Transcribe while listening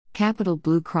Capital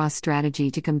Blue Cross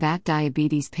strategy to combat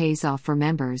diabetes pays off for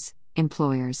members,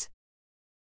 employers.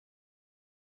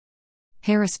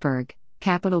 Harrisburg,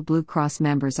 Capital Blue Cross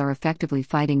members are effectively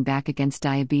fighting back against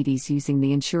diabetes using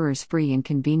the insurer's free and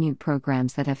convenient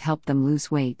programs that have helped them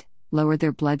lose weight, lower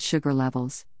their blood sugar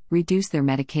levels, reduce their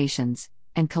medications,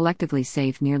 and collectively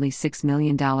save nearly $6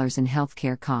 million in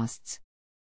healthcare costs.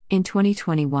 In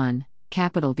 2021,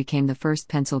 Capital became the first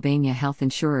Pennsylvania health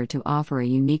insurer to offer a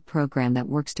unique program that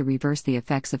works to reverse the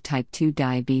effects of type 2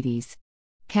 diabetes.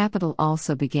 Capital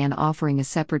also began offering a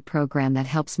separate program that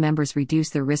helps members reduce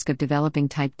the risk of developing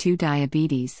type 2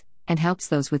 diabetes, and helps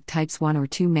those with types 1 or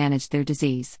 2 manage their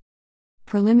disease.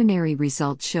 Preliminary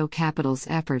results show Capital's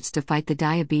efforts to fight the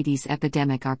diabetes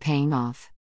epidemic are paying off.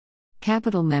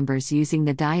 Capital members using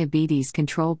the Diabetes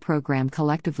Control Program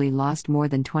collectively lost more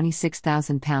than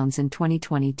 26,000 pounds in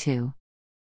 2022.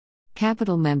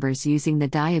 Capital members using the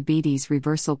Diabetes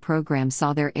Reversal Program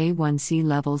saw their A1C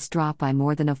levels drop by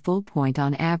more than a full point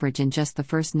on average in just the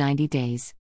first 90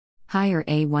 days. Higher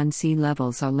A1C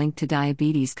levels are linked to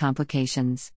diabetes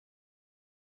complications.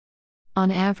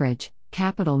 On average,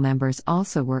 Capital members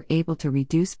also were able to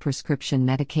reduce prescription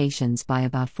medications by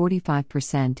about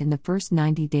 45% in the first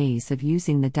 90 days of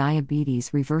using the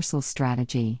diabetes reversal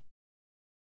strategy.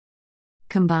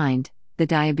 Combined, the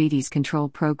diabetes control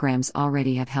programs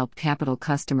already have helped Capital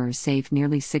customers save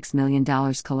nearly $6 million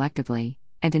collectively,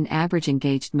 and an average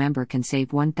engaged member can save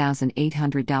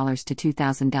 $1,800 to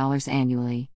 $2,000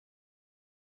 annually.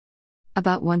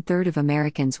 About 1/3 of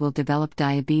Americans will develop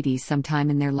diabetes sometime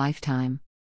in their lifetime.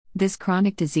 This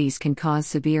chronic disease can cause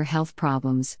severe health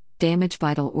problems, damage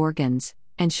vital organs,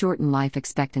 and shorten life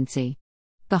expectancy.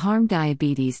 The harm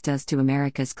diabetes does to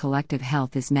America's collective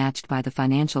health is matched by the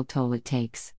financial toll it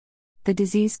takes. The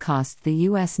disease costs the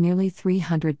U.S. nearly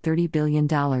 $330 billion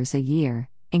a year,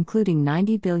 including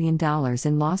 $90 billion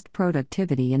in lost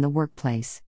productivity in the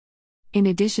workplace. In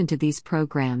addition to these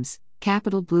programs,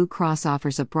 Capital Blue Cross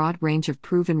offers a broad range of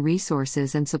proven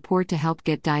resources and support to help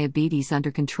get diabetes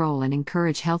under control and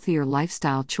encourage healthier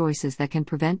lifestyle choices that can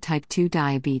prevent type 2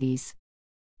 diabetes.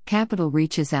 Capital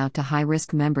reaches out to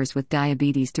high-risk members with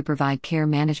diabetes to provide care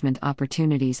management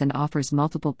opportunities and offers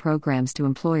multiple programs to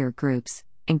employer groups,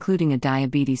 including a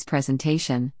diabetes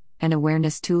presentation, an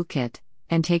awareness toolkit,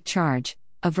 and Take Charge,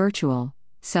 a virtual,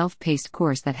 self-paced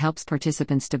course that helps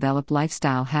participants develop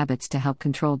lifestyle habits to help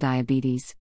control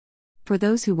diabetes. For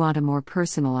those who want a more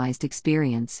personalized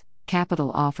experience,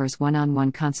 Capital offers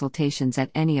one-on-one consultations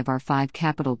at any of our 5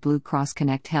 Capital Blue Cross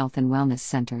Connect Health and Wellness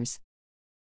Centers.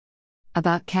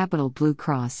 About Capital Blue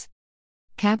Cross.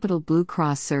 Capital Blue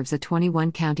Cross serves a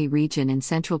 21-county region in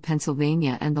central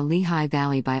Pennsylvania and the Lehigh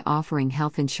Valley by offering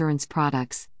health insurance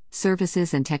products,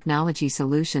 services and technology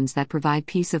solutions that provide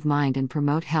peace of mind and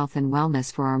promote health and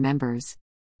wellness for our members.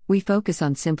 We focus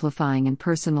on simplifying and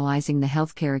personalizing the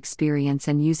healthcare experience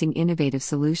and using innovative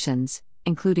solutions,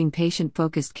 including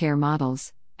patient-focused care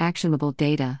models, actionable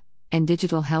data, and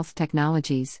digital health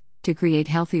technologies, to create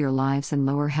healthier lives and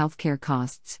lower healthcare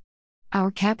costs. Our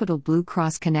Capital Blue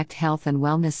Cross Connect Health and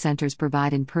Wellness Centers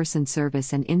provide in-person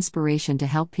service and inspiration to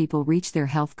help people reach their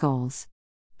health goals.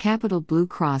 Capital Blue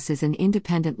Cross is an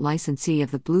independent licensee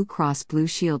of the Blue Cross Blue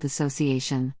Shield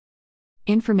Association.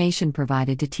 Information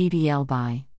provided to TBL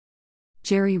by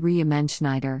Jerry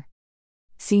Riemenschneider,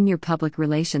 Senior Public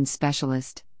Relations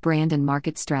Specialist, Brand and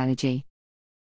Market Strategy.